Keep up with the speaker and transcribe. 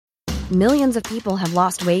Millions of people have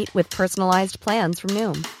lost weight with personalized plans from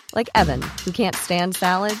Noom. Like Evan, who can't stand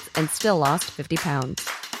salads and still lost 50 pounds.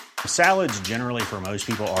 Salads generally for most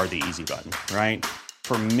people are the easy button, right?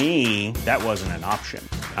 For me, that wasn't an option.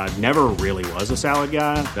 I never really was a salad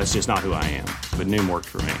guy. That's just not who I am. But Noom worked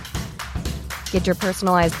for me. Get your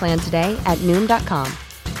personalized plan today at Noom.com.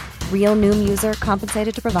 Real Noom user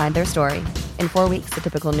compensated to provide their story. In 4 weeks, the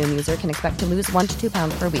typical Noom user can expect to lose 1 to 2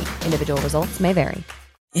 pounds per week. Individual results may vary.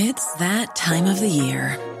 It's that time of the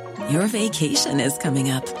year. Your vacation is coming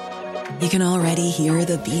up. You can already hear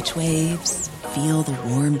the beach waves, feel the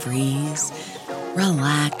warm breeze,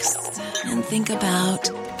 relax, and think about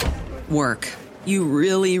work. You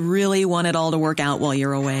really, really want it all to work out while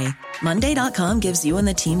you're away. Monday.com gives you and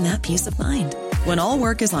the team that peace of mind. When all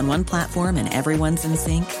work is on one platform and everyone's in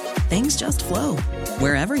sync, things just flow.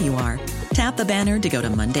 Wherever you are, tap the banner to go to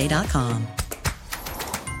Monday.com.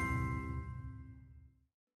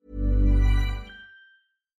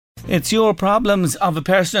 It's your problems of a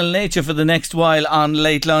personal nature for the next while on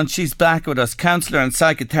Late Lunch. She's back with us. Counsellor and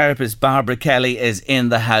psychotherapist Barbara Kelly is in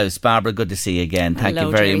the house. Barbara, good to see you again. Thank you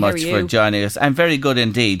very much for joining us. I'm very good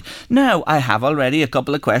indeed. Now, I have already a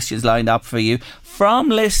couple of questions lined up for you from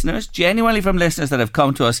listeners, genuinely from listeners that have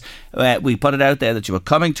come to us. We put it out there that you were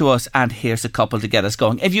coming to us, and here's a couple to get us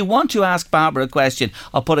going. If you want to ask Barbara a question,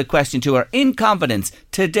 I'll put a question to her in confidence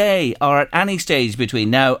today or at any stage between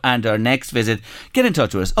now and our next visit. Get in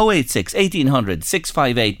touch with us, 086 1800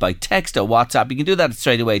 658 by text or WhatsApp. You can do that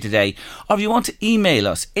straight away today. Or if you want to email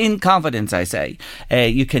us in confidence, I say,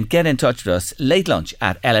 you can get in touch with us,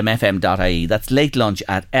 latelunch@lmfm.ie. That's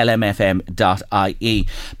latelunch@lmfm.ie.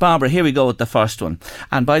 Barbara, here we go with the first one.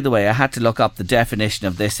 And by the way, I had to look up the definition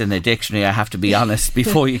of this in the dictionary, I have to be honest,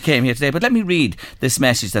 before you came here today. But let me read this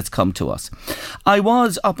message that's come to us. I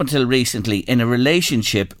was, up until recently, in a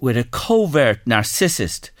relationship with a covert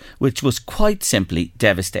narcissist, which was quite simply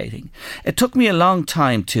devastating. It took me a long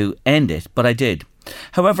time to end it, but I did.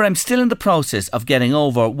 However, I'm still in the process of getting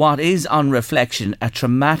over what is, on reflection, a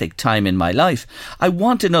traumatic time in my life. I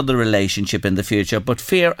want another relationship in the future, but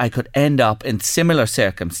fear I could end up in similar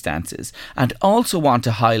circumstances, and also want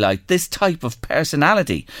to highlight this type of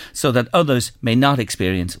personality so that others may not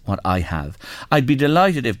experience what I have. I'd be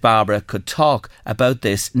delighted if Barbara could talk about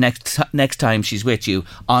this next time she's with you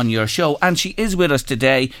on your show. And she is with us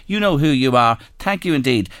today. You know who you are. Thank you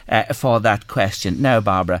indeed for that question. Now,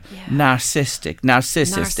 Barbara, narcissist,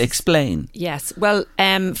 explain. Yes. Well,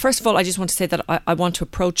 first of all, I just want to say that I want to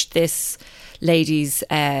approach this lady's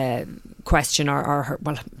question or her,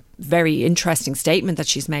 well, very interesting statement that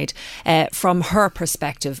she's made from her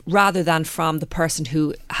perspective rather than from the person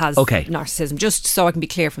who has narcissism, just so I can be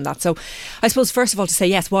clear from that. So I suppose first of all to say,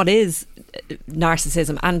 yes, what is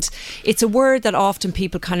narcissism? And it's a word that often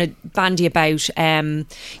people kind of bandy about.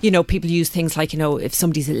 People use things like, if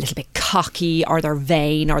somebody's a little bit cocky or they're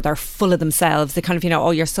vain or they're full of themselves, they kind of,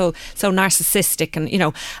 oh, you're so narcissistic, and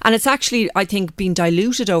and it's actually, I think, been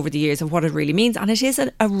diluted over the years of what it really means. And it is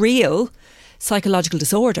a real psychological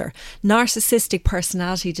disorder. Narcissistic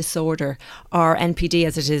personality disorder, or NPD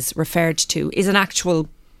as it is referred to, is an actual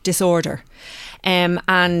disorder.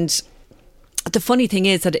 And the funny thing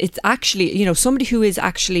is that it's actually, somebody who is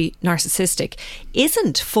actually narcissistic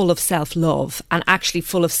isn't full of self-love and actually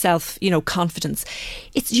full of confidence.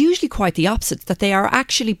 It's usually quite the opposite, that they are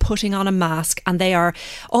actually putting on a mask and they are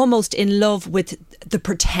almost in love with the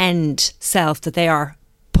pretend self that they are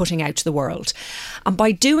putting out to the world. And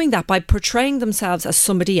by doing that, by portraying themselves as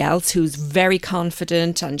somebody else who's very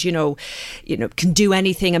confident and can do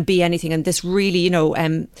anything and be anything, and this really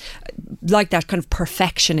like that kind of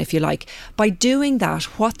perfection, if you like, by doing that,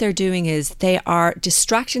 what they're doing is they are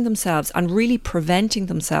distracting themselves and really preventing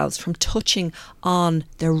themselves from touching on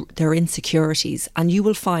their insecurities. And you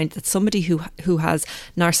will find that somebody who has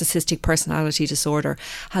narcissistic personality disorder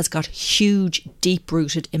has got huge,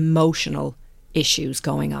 deep-rooted emotional issues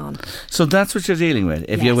going on. So that's what you're dealing with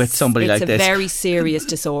if you're with somebody like this. It's a very serious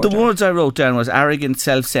disorder. The words I wrote down was arrogant,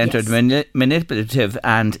 self-centred, manipulative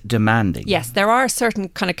and demanding. Yes, there are certain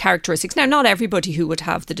kind of characteristics. Now, not everybody who would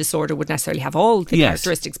have the disorder would necessarily have all the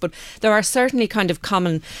characteristics, but there are certainly kind of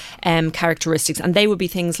common characteristics, and they would be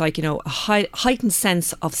things like, a heightened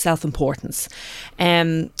sense of self-importance.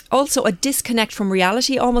 Also a disconnect from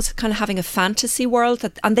reality, almost kind of having a fantasy world,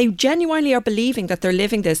 and they genuinely are believing that they're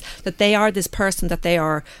living this, that they are this person that they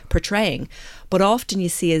are portraying. But often you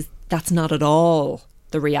see is that's not at all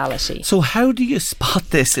the reality. So how do you spot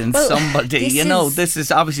this in somebody? This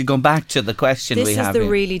is obviously going back to the question we have. This is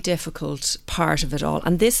the really difficult part of it all.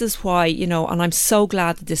 And this is why, and I'm so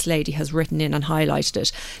glad that this lady has written in and highlighted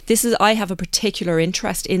it. I have a particular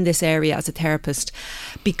interest in this area as a therapist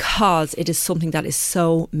because it is something that is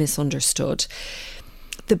so misunderstood.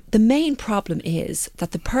 The main problem is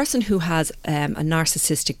that the person who has a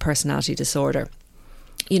narcissistic personality disorder,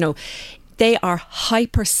 they are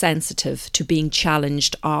hypersensitive to being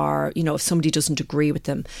challenged or, if somebody doesn't agree with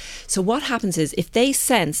them. So what happens is if they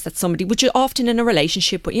sense that somebody, which is often in a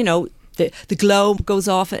relationship, but, the glow goes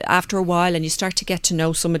off after a while and you start to get to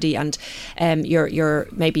know somebody and you're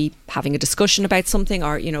maybe having a discussion about something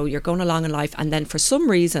or, you're going along in life and then for some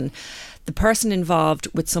reason the person involved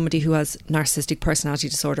with somebody who has narcissistic personality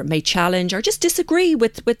disorder may challenge or just disagree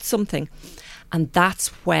with something. And that's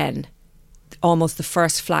when almost the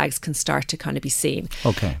first flags can start to kind of be seen.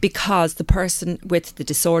 Okay. Because the person with the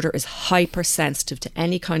disorder is hypersensitive to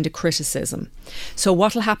any kind of criticism. So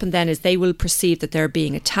what will happen then is they will perceive that they're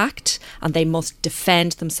being attacked and they must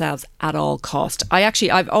defend themselves at all cost. I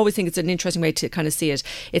always think it's an interesting way to kind of see it.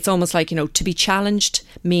 It's almost like, to be challenged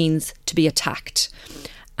means to be attacked.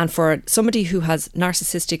 And for somebody who has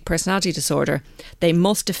narcissistic personality disorder, they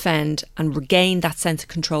must defend and regain that sense of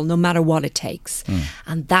control no matter what it takes.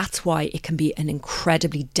 And that's why it can be an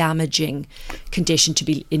incredibly damaging condition to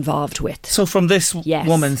be involved with. So from this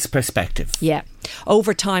woman's perspective. Yeah.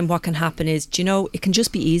 Over time, what can happen is, it can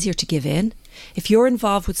just be easier to give in. If you're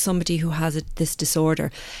involved with somebody who has this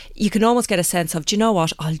disorder, you can almost get a sense of, do you know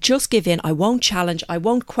what, I'll just give in, I won't challenge, I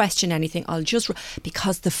won't question anything,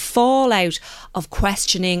 because the fallout of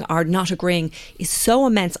questioning or not agreeing is so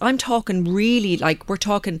immense. I'm talking really we're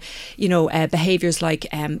talking, behaviours like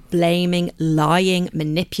blaming, lying,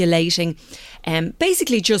 manipulating,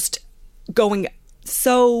 basically just going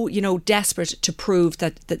so desperate to prove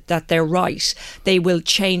that they're right. They will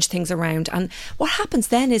change things around, and what happens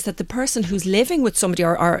then is that the person who's living with somebody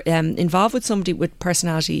or involved with somebody with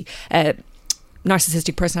narcissistic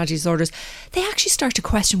personality disorders, they actually start to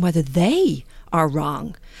question whether they are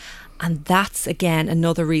wrong. And that's again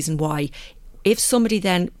another reason why, if somebody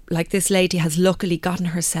then, like this lady, has luckily gotten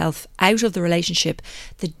herself out of the relationship,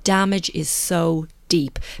 the damage is so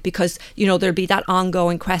deep, because there'll be that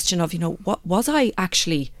ongoing question of what was I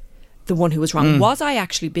actually the one who was wrong? Was I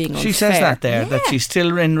actually being unfair? She says that there, that she's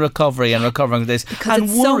still in recovery and recovering this, because and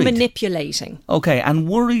it's worried. so manipulating. Okay, and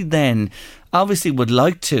worried then obviously would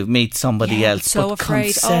like to meet somebody else, so but afraid.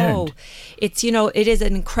 concerned. It's it is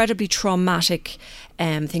an incredibly traumatic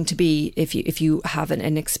thing to be if you have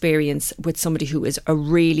an experience with somebody who is a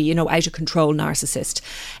really out of control narcissist,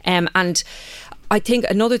 and I think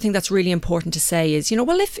another thing that's really important to say is,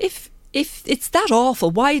 well, if it's that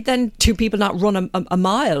awful, why then do people not run a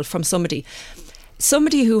mile from somebody?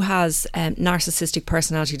 Somebody who has narcissistic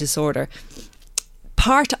personality disorder,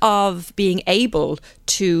 part of being able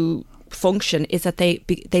to function is that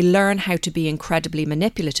they learn how to be incredibly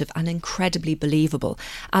manipulative and incredibly believable.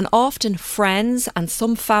 And often friends and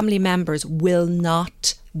some family members will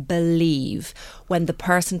not believe when the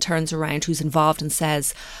person turns around who's involved and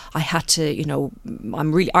says, I had to,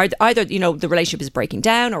 I'm really, either, the relationship is breaking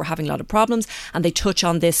down or having a lot of problems, and they touch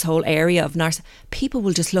on this whole area of narcissism. People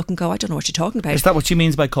will just look and go, I don't know what you're talking about. Is that what she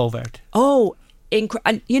means by covert? Oh,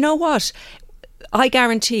 and you know what? I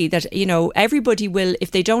guarantee that, everybody will, if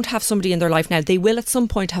they don't have somebody in their life now, they will at some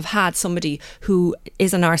point have had somebody who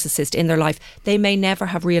is a narcissist in their life. They may never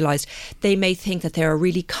have realised. They may think that they're a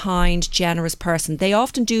really kind, generous person. They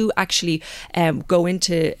often do actually go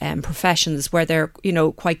into professions where they're,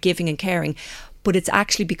 quite giving and caring. But it's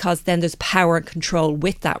actually because then there's power and control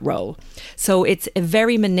with that role. So it's a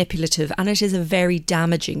very manipulative, and it is a very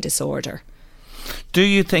damaging disorder. Do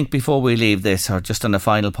you think, before we leave this, or just on a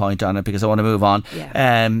final point on it, because I want to move on,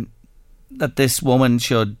 that this woman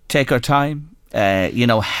should take her time?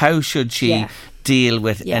 How should she deal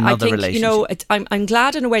with another relationship? I'm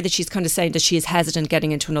glad in a way that she's kind of saying that she is hesitant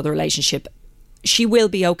getting into another relationship. She will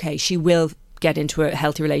be okay. She will get into a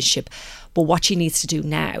healthy relationship. But what she needs to do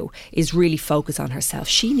now is really focus on herself.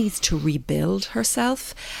 She needs to rebuild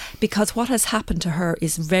herself, because what has happened to her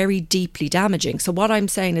is very deeply damaging. So what I'm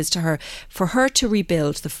saying is to her, for her to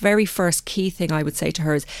rebuild, the very first key thing I would say to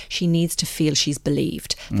her is she needs to feel she's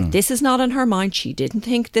believed. That this is not in her mind. She didn't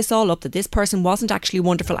think this all up, that this person wasn't actually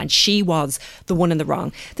wonderful and she was the one in the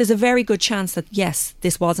wrong. There's a very good chance that, yes,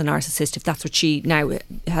 this was a narcissist, if that's what she now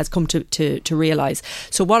has come to realise.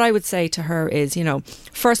 So what I would say to her is,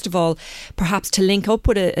 first of all, perhaps to link up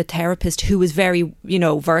with a therapist who is very,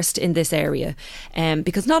 versed in this area.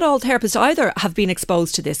 Because not all therapists either have been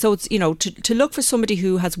exposed to this. So it's, to look for somebody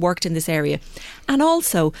who has worked in this area, and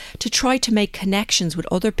also to try to make connections with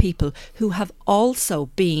other people who have also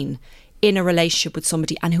been in a relationship with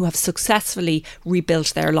somebody and who have successfully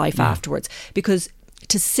rebuilt their life afterwards. Because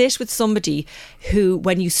to sit with somebody who,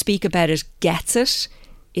 when you speak about it, gets it,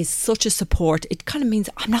 is such a support. It kind of means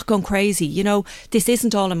I'm not going crazy, this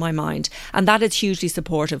isn't all in my mind. And that is hugely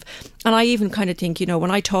supportive. And I even kind of think,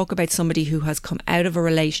 when I talk about somebody who has come out of a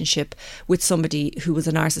relationship with somebody who was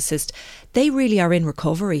a narcissist, they really are in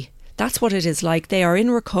recovery. That's what it is like. They are in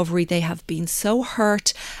recovery. They have been so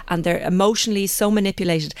hurt and they're emotionally so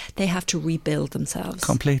manipulated. They have to rebuild themselves.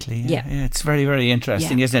 Completely. Yeah. It's very, very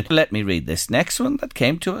interesting, isn't it? Let me read this next one that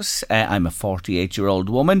came to us. I'm a 48-year-old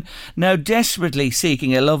woman, now desperately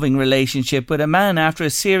seeking a loving relationship with a man after a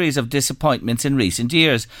series of disappointments in recent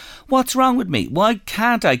years. What's wrong with me? Why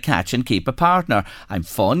can't I catch and keep a partner? I'm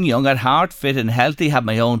fun, young at heart, fit and healthy, have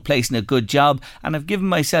my own place and a good job, and I've given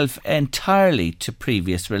myself entirely to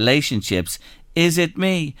previous relationships. Is it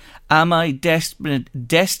me? Am I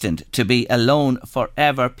destined to be alone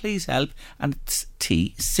forever? Please help. And it's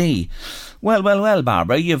TC. Well,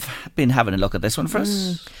 Barbara, you've been having a look at this one for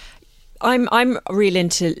us. I'm real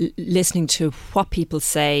into listening to what people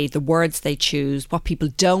say, the words they choose, what people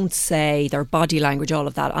don't say, their body language, all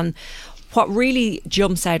of that. And what really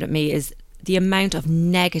jumps out at me is the amount of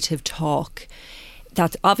negative talk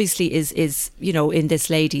that obviously is in this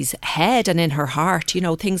lady's head and in her heart,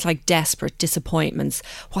 things like desperate, disappointments,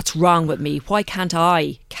 what's wrong with me, why can't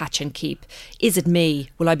I catch and keep, is it me,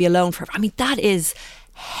 will I be alone forever? I mean, that is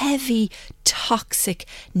heavy, toxic,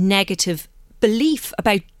 negative belief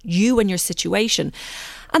about you and your situation.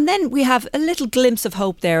 And then we have a little glimpse of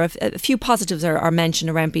hope there. A few positives are mentioned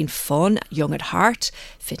around being fun, young at heart,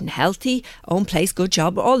 fit and healthy, own place, good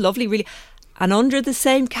job, all lovely, really. And under the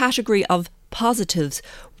same category of positives,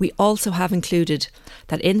 we also have included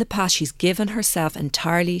that in the past she's given herself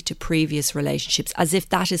entirely to previous relationships, as if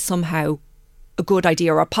that is somehow a good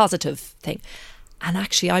idea or a positive thing. And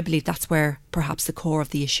actually, I believe that's where perhaps the core of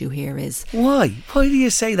the issue here is. Why? Why do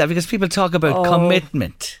you say that? Because people talk about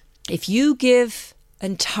commitment. If you give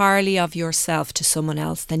entirely of yourself to someone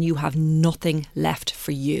else, then you have nothing left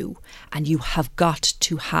for you. And you have got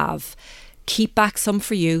to keep back some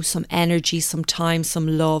for you, some energy, some time,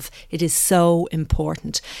 some love. It is so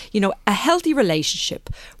important. A healthy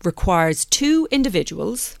relationship requires two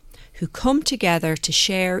individuals who come together to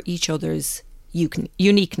share each other's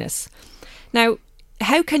uniqueness. Now,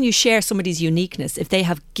 how can you share somebody's uniqueness if they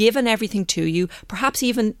have given everything to you, perhaps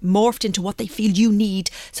even morphed into what they feel you need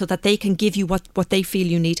so that they can give you what they feel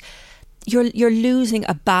you need? You're losing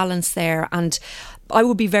a balance there. And I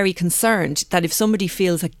would be very concerned that if somebody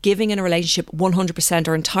feels that giving in a relationship 100%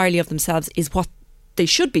 or entirely of themselves is what they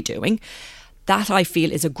should be doing, that I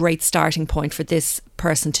feel is a great starting point for this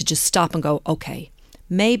person to just stop and go, okay,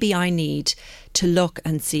 maybe I need to look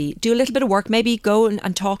and see, do a little bit of work, maybe go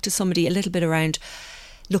and talk to somebody a little bit around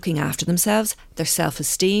looking after themselves, their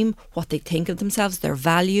self-esteem, what they think of themselves, their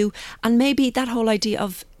value, and maybe that whole idea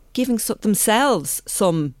of giving themselves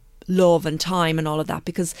some love and time and all of that.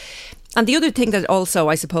 Because, and the other thing that also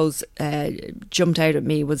I suppose jumped out at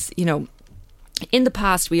me was, in the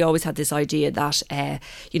past we always had this idea that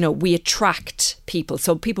we attract people.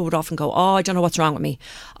 So people would often go, I don't know what's wrong with me,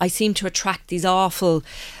 I seem to attract these awful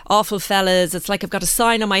fellas. It's like I've got a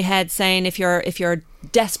sign on my head saying if you're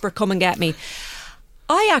desperate, come and get me.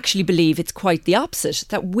 I actually believe it's quite the opposite,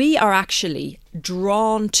 that we are actually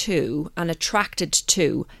drawn to and attracted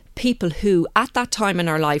to people who at that time in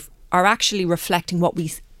our life are actually reflecting what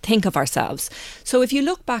we think of ourselves. So if you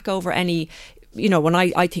look back over any, when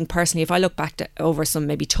I think personally, if I look back over some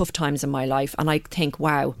maybe tough times in my life and I think,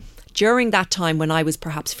 wow, during that time when I was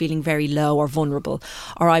perhaps feeling very low or vulnerable,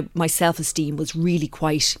 or my self-esteem was really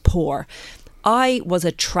quite poor, I was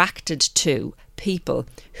attracted to people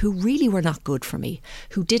who really were not good for me,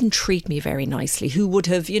 who didn't treat me very nicely, who would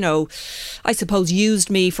have, I suppose used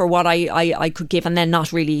me for what I could give and then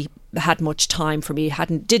not really had much time for me,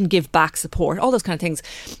 didn't give back support, all those kind of things.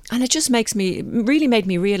 And it just really made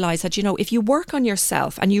me realise that, if you work on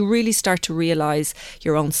yourself and you really start to realise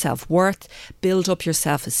your own self-worth, build up your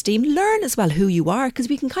self-esteem, learn as well who you are, because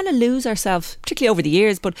we can kind of lose ourselves, particularly over the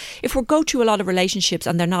years. But if we go through a lot of relationships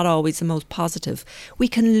and they're not always the most positive, we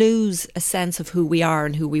can lose a sense of who we are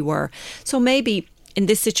and who we were. So maybe in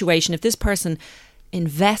this situation, if this person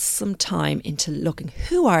invests some time into looking,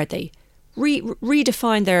 who are they?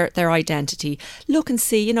 Redefine their identity, look and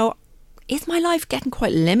see, is my life getting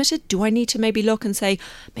quite limited? Do I need to maybe look and say,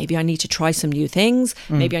 maybe I need to try some new things?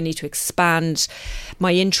 Maybe I need to expand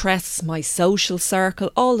my interests, my social circle,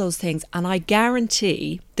 all those things. And I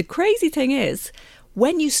guarantee the crazy thing is,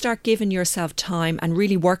 when you start giving yourself time and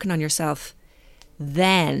really working on yourself,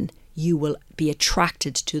 then you will be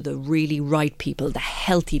attracted to the really right people, the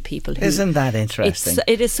healthy people. Isn't that interesting?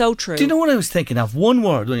 It is so true. Do you know what I was thinking of? One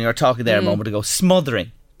word when you were talking there a moment ago,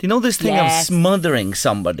 smothering. Do you know this thing of smothering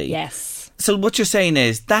somebody? Yes. So what you're saying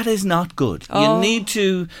is that is not good. You need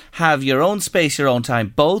to have your own space, your own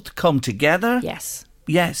time. Both come together. Yes.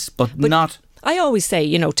 Yes, but not... I always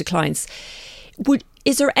say, to clients,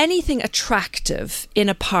 is there anything attractive in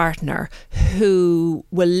a partner who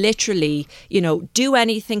will literally, do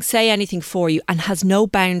anything, say anything for you and has no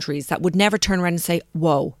boundaries, that would never turn around and say,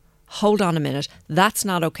 whoa, hold on a minute, that's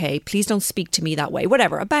not okay, please don't speak to me that way,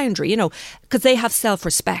 whatever, a boundary, because they have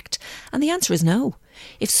self-respect? And the answer is no.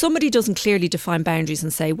 If somebody doesn't clearly define boundaries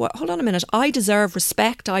and say, well, hold on a minute, I deserve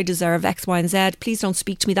respect, I deserve X, Y and Z, please don't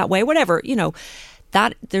speak to me that way, whatever,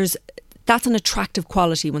 that's an attractive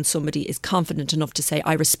quality when somebody is confident enough to say,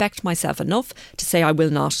 I respect myself enough to say I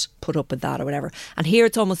will not put up with that or whatever. And here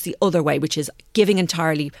it's almost the other way, which is giving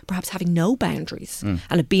entirely, perhaps having no boundaries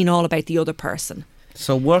and it being all about the other person.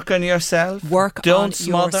 So work on yourself. Don't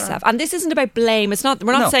smother. Yourself. And this isn't about blame.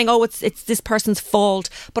 We're not saying, it's this person's fault.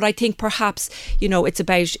 But I think perhaps, it's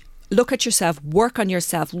about... Look at yourself, work on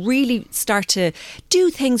yourself, really start to do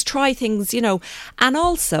things, try things, and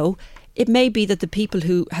also it may be that the people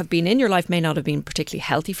who have been in your life may not have been particularly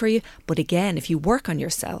healthy for you. But again, if you work on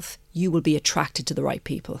yourself, you will be attracted to the right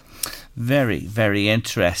people. Very, very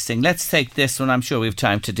interesting. Let's take this one. I'm sure we have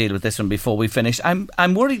time to deal with this one before we finish.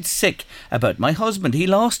 I'm worried sick about my husband. He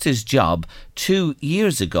lost his job 2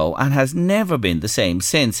 years ago and has never been the same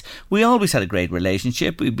since. We always had a great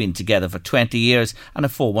relationship. We've been together for 20 years and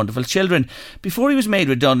have 4 wonderful children. Before he was made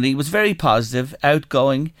redundant, he was very positive,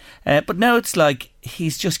 outgoing, but now it's like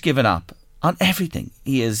he's just given up on everything.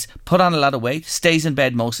 He has put on a lot of weight, stays in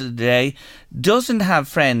bed most of the day, doesn't have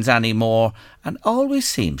friends anymore, and always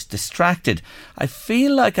seems distracted. I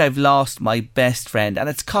feel like I've lost my best friend, and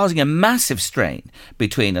it's causing a massive strain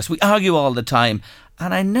between us. We argue all the time,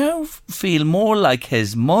 and I now feel more like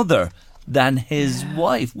his mother than his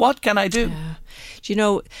wife. What can I do? Yeah.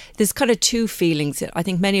 Do there's kind of 2 feelings. I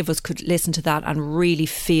think many of us could listen to that and really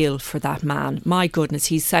feel for that man. My goodness,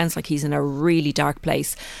 he sounds like he's in a really dark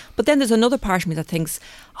place. But then there's another part of me that thinks,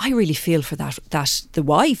 I really feel for that the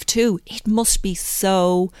wife too. It must be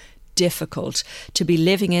so difficult to be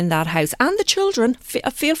living in that house, and the children,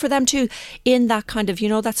 I feel for them too, in that kind of,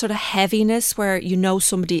 that sort of heaviness where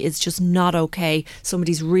somebody is just not okay,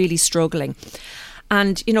 somebody's really struggling.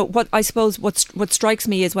 And, what I suppose what strikes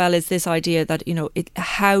me as well is this idea that,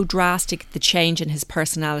 how drastic the change in his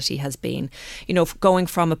personality has been. Going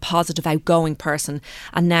from a positive, outgoing person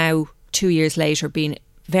and now 2 years later being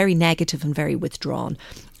very negative and very withdrawn.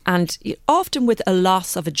 And often with a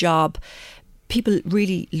loss of a job, people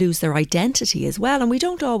really lose their identity as well, and we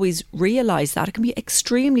don't always realise that. It can be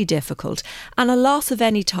extremely difficult, and a loss of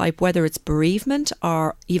any type, whether it's bereavement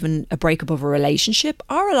or even a breakup of a relationship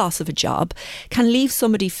or a loss of a job, can leave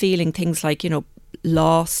somebody feeling things like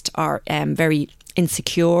lost or very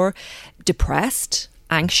insecure, depressed,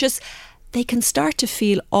 anxious. They can start to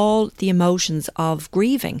feel all the emotions of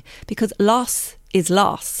grieving, because loss is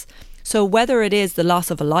loss. So whether it is the loss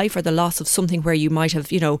of a life or the loss of something where you might have,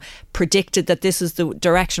 predicted that this is the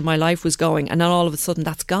direction my life was going, and then all of a sudden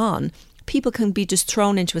that's gone, people can be just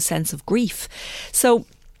thrown into a sense of grief. So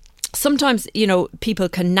sometimes, people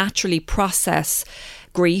can naturally process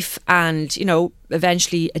grief and,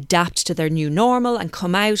 eventually adapt to their new normal and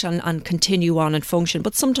come out and continue on and function.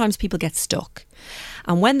 But sometimes people get stuck.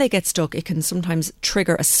 And when they get stuck, it can sometimes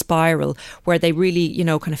trigger a spiral where they really,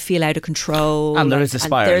 kind of feel out of control. And there is a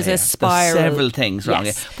spiral. There's a spiral. There's several things wrong.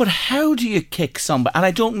 Yes. But how do you kick somebody? And I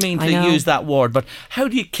don't mean to use that word, but how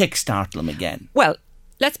do you kickstart them again? Well,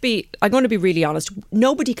 I'm going to be really honest.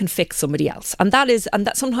 Nobody can fix somebody else. And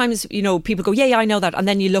that sometimes, people go, yeah, I know that. And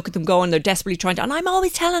then you look at them going, they're desperately trying to, and I'm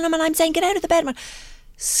always telling them and I'm saying, get out of the bed.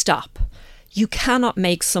 Stop. You cannot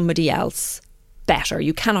make somebody else better.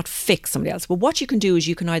 You cannot fix somebody else. But what you can do is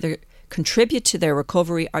you can either contribute to their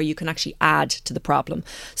recovery or you can actually add to the problem.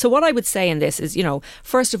 So what I would say in this is,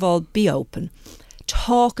 first of all, be open.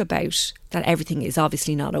 Talk about that everything is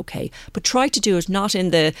obviously not okay, but try to do it not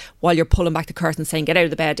while you're pulling back the curtain saying get out of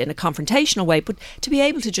the bed in a confrontational way, but to be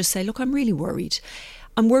able to just say, look, I'm really worried.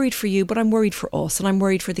 I'm worried for you, but I'm worried for us and I'm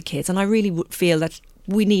worried for the kids, and I really feel that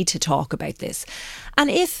we need to talk about this. And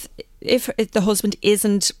if the husband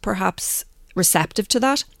isn't perhaps receptive to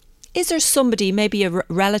that, Is there somebody, maybe a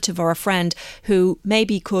relative or a friend, who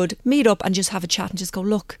maybe could meet up and just have a chat and just go,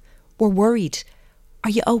 look, we're worried. Are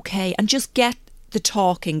you okay? And just get the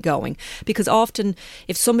talking going. Because often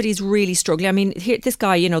if somebody's really struggling, I mean, here, this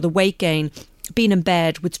guy, the weight gain, being in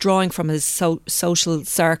bed, withdrawing from his social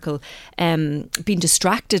circle, being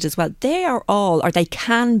distracted as well, they are all, or they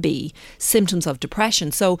can be, symptoms of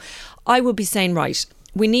depression. So I would be saying, right,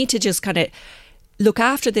 we need to just kind of look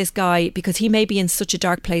after this guy, because he may be in such a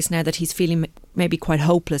dark place now that he's feeling maybe quite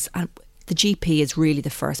hopeless. And the GP is really the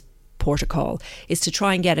first port of call, is to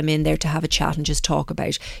try and get him in there to have a chat and just talk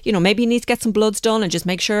about, maybe he needs to get some bloods done and just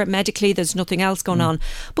make sure medically there's nothing else going on.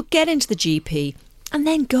 But get into the GP and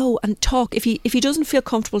then go and talk. If he doesn't feel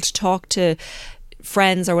comfortable to talk to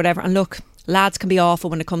friends or whatever, and look, lads can be awful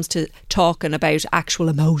when it comes to talking about actual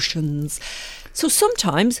emotions. So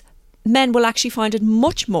sometimes men will actually find it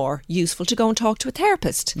much more useful to go and talk to a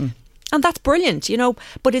therapist. And that's brilliant,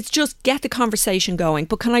 but it's just get the conversation going.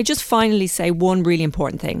 But can I just finally say one really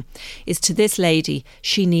important thing is to this lady,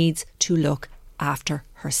 she needs to look after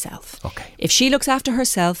herself. Okay. If she looks after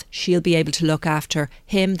herself, she'll be able to look after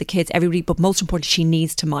him, the kids, everybody. But most importantly, she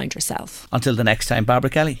needs to mind herself. Until the next time, Barbara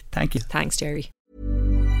Kelly, thank you. Thanks, Jerry.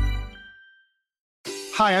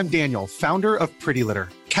 Hi, I'm Daniel, founder of Pretty Litter.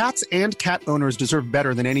 Cats and cat owners deserve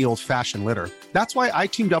better than any old-fashioned litter. That's why I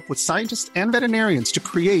teamed up with scientists and veterinarians to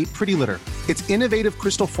create Pretty Litter. Its innovative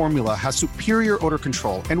crystal formula has superior odor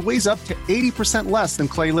control and weighs up to 80% less than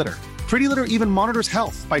clay litter. Pretty Litter even monitors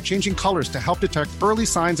health by changing colors to help detect early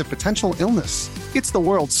signs of potential illness. It's the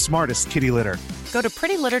world's smartest kitty litter. Go to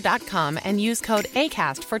prettylitter.com and use code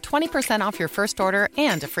ACAST for 20% off your first order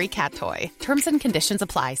and a free cat toy. Terms and conditions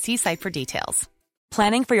apply. See site for details.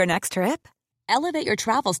 Planning for your next trip? Elevate your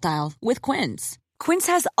travel style with Quince. Quince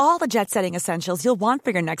has all the jet-setting essentials you'll want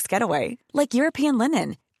for your next getaway, like European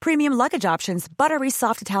linen, premium luggage options, buttery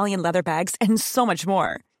soft Italian leather bags, and so much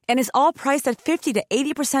more. And is all priced at 50 to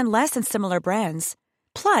 80% less than similar brands.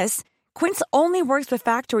 Plus, Quince only works with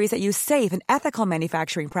factories that use safe and ethical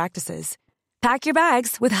manufacturing practices. Pack your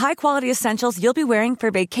bags with high-quality essentials you'll be wearing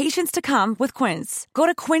for vacations to come with Quince. Go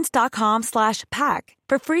to quince.com/pack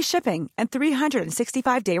for free shipping and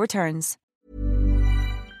 365-day returns.